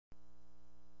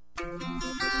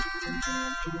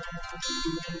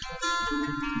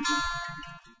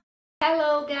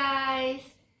Hello guys!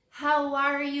 How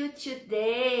are you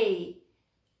today?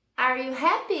 Are you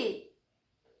happy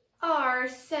or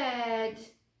sad?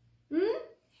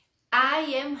 I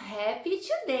am happy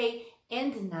today,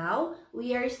 and now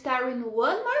we are starting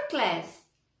one more class.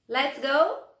 Let's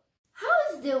go! How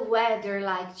is the weather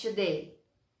like today?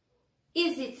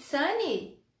 Is it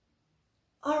sunny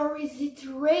or is it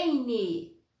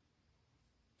rainy?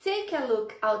 Take a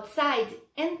look outside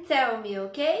and tell me,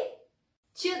 okay?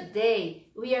 Today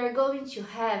we are going to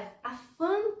have a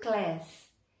fun class.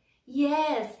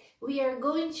 Yes, we are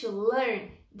going to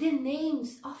learn the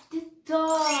names of the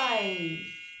toys.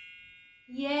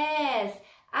 Yes,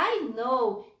 I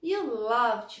know you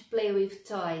love to play with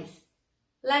toys.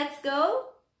 Let's go?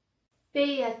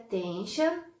 Pay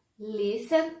attention,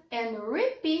 listen, and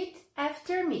repeat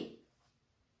after me.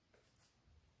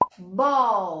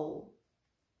 Ball.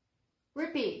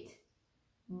 Repeat.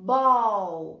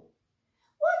 Ball.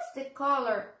 What's the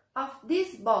color of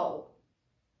this ball?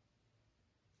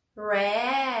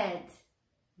 Red.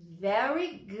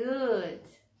 Very good.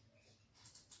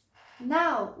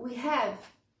 Now we have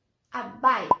a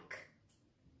bike.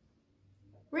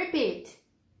 Repeat.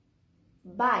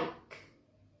 Bike.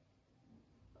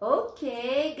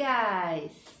 Okay,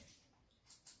 guys.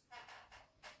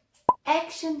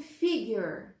 Action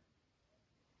figure.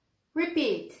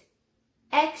 Repeat.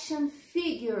 Action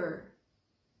figure.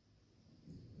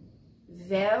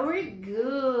 Very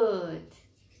good.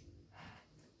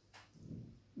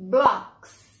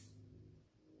 Blocks.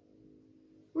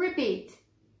 Repeat.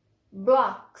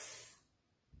 Blocks.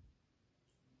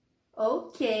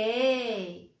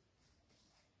 Okay.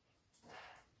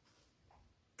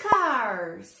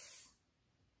 Cars.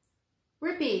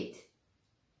 Repeat.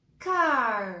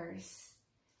 Cars.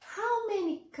 How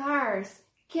many cars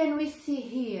can we see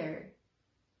here?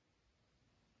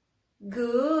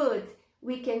 Good.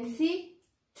 We can see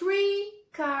 3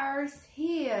 cars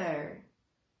here.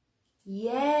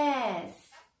 Yes.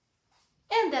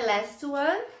 And the last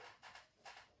one,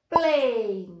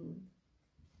 plane.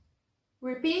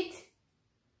 Repeat,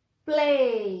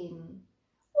 plane.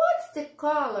 What's the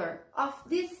color of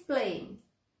this plane?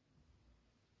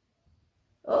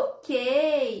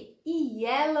 Okay,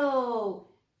 yellow.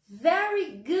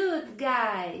 Very good,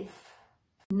 guys.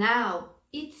 Now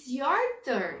it's your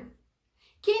turn.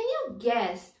 Can you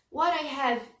guess what I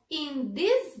have in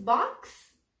this box?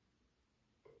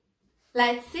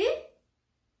 Let's see.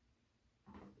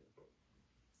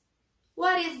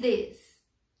 What is this?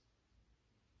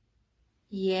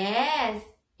 Yes,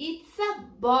 it's a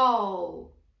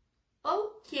ball.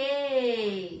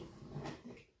 Okay.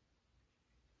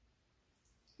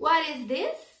 What is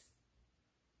this?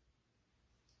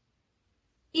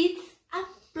 It's a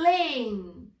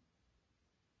plane.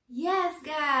 Yes,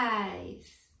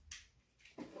 guys.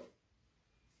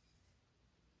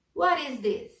 What is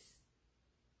this?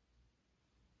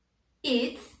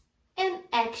 It's an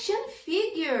action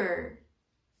figure.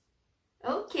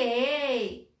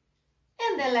 Okay.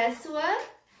 And the last one?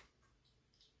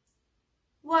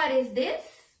 What is this?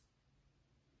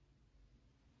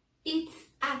 It's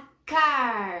a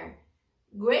car.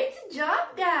 Great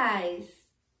job, guys.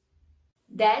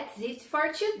 That's it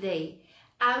for today.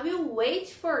 I will wait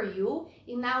for you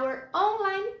in our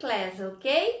online class,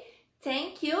 okay?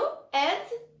 Thank you and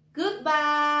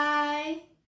goodbye!